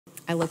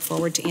I look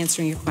forward to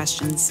answering your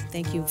questions.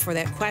 Thank you for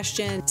that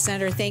question.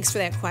 Senator, thanks for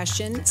that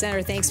question.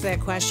 Senator, thanks for that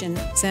question.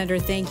 Senator,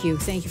 thank you.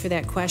 Thank you for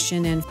that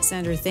question. And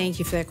Senator, thank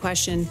you for that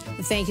question.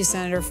 Thank you,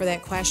 Senator, for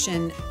that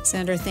question.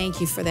 Senator,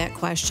 thank you for that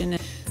question.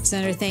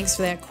 Senator, thanks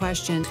for that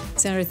question.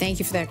 Senator, thank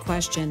you for that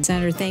question.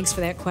 Senator, thanks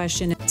for that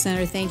question.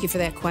 Senator, thank you for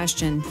that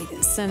question.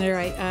 Senator,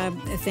 I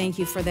thank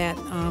you for that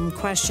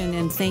question,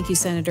 and thank you,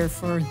 Senator,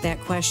 for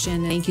that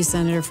question. Thank you,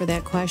 Senator, for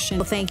that question.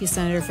 Well, thank you,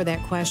 Senator, for that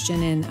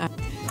question. And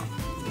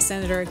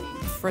Senator,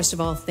 first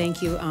of all,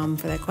 thank you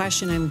for that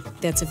question.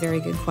 That's a very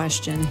good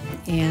question,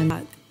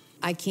 and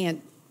I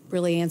can't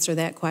really answer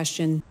that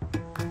question.